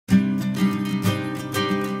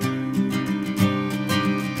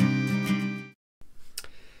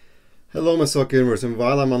Hello my soccer gamers, and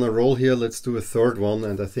while I'm on a roll here, let's do a third one,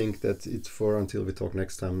 and I think that's it for until we talk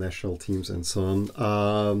next time, national teams and so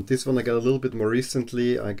on. This one I got a little bit more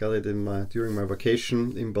recently. I got it during my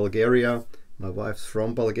vacation in Bulgaria. My wife's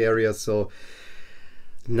from Bulgaria, so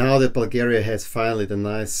now that Bulgaria has finally the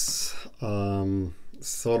nice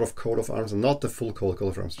sort of coat of arms, and not the full coat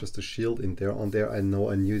of arms, just a shield in there. On there I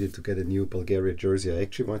know I needed to get a new Bulgaria jersey. I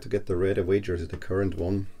actually want to get the red away jersey, the current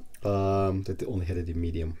one, that they only had it in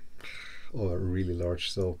medium or really large,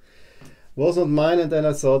 so was not mine. And then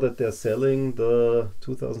I saw that they're selling the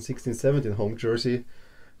 2016-17 home jersey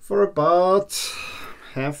for about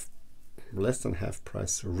less than half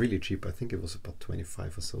price, really cheap. I think it was about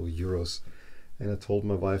 25 or so euros. And I told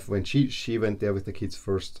my wife when she went there with the kids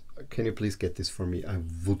first, can you please get this for me? I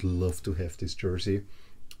would love to have this jersey.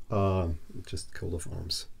 Just coat of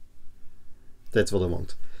arms. That's what I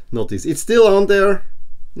want. Not this. It's still on there.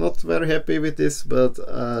 Not very happy with this, but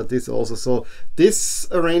this also. So this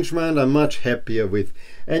arrangement I'm much happier with.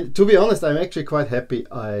 And to be honest, I'm actually quite happy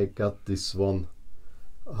I got this one.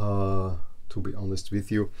 To be honest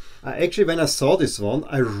with you, actually when I saw this one,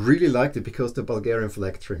 I really liked it because the Bulgarian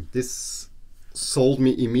flag trim. This sold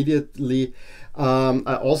me immediately.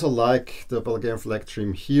 I also like the Bulgarian flag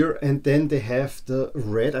trim here, and then they have the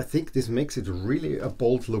red. I think this makes it really a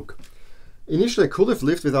bold look. Initially I could have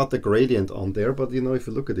lived without the gradient on there, but you know, if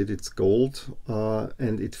you look at it, it's gold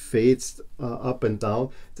and it fades up and down.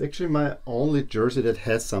 It's actually my only jersey that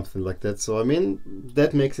has something like that, so I mean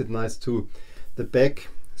that makes it nice too. The back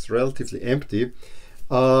is relatively empty.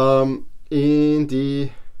 In the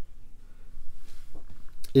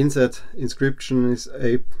inside inscription is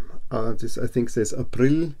this I think says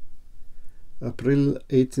April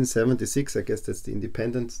 1876. I guess that's the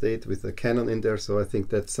independence date with a cannon in there, so I think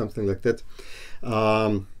that's something like that.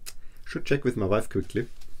 Should check with my wife quickly.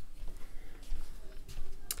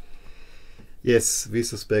 Yes, we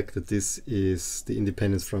suspect that this is the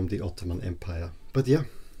independence from the Ottoman Empire. But yeah,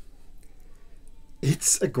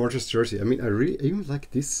 it's a gorgeous jersey. I mean, I even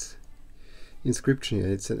like this inscription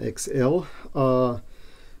here. It's an XL.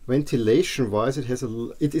 Ventilation wise, it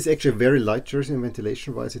is actually a very light jersey, and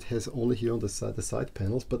ventilation wise it has only here on the side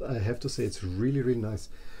panels, but I have to say it's really, really nice.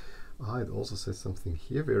 It also says something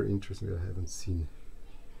here very interesting that I haven't seen.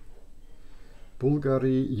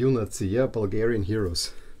 Bulgaria Junaci, yeah, Bulgarian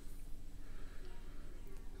heroes.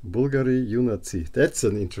 Bulgaria Junaci, that's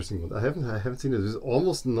an interesting one. I haven't seen it. It's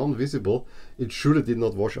almost non-visible. It surely did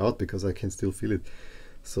not wash out because I can still feel it.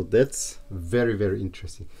 So that's very, very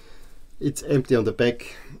interesting. It's empty on the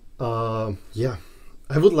back. Yeah,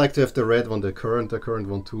 I would like to have the red one, the current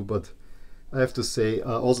one too, but I have to say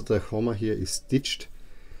also the Homa here is stitched.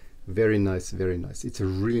 Very nice, very nice. It's a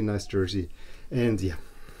really nice jersey, and yeah,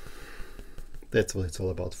 that's what it's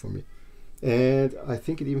all about for me. And I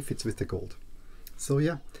think it even fits with the gold. So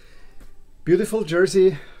yeah, beautiful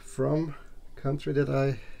jersey from a country that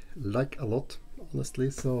I like a lot,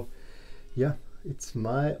 honestly. So yeah, it's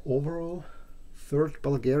my overall third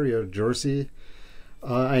Bulgaria jersey.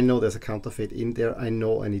 I know there's a counterfeit in there. I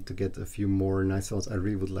know I need to get a few more nice ones. I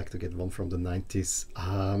really would like to get one from the 90s.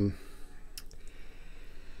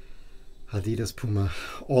 Adidas, Puma,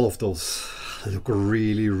 all of those look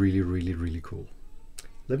really, really, really, really cool.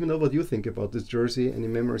 Let me know what you think about this jersey. Any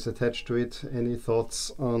memories attached to it? Any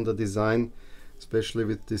thoughts on the design, especially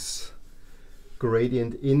with this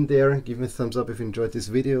gradient in there? Give me a thumbs up if you enjoyed this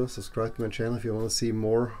video. Subscribe to my channel if you want to see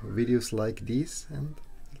more videos like these, and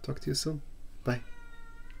I'll talk to you soon. Bye.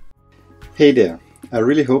 Hey there, I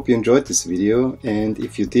really hope you enjoyed this video, and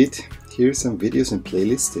if you did, here are some videos and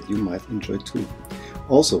playlists that you might enjoy too.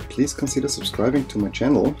 Also, please consider subscribing to my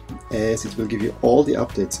channel, as it will give you all the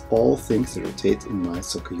updates, all things that rotate in my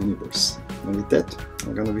soccer universe. And with that,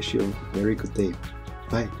 I'm gonna wish you a very good day.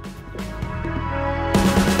 Bye.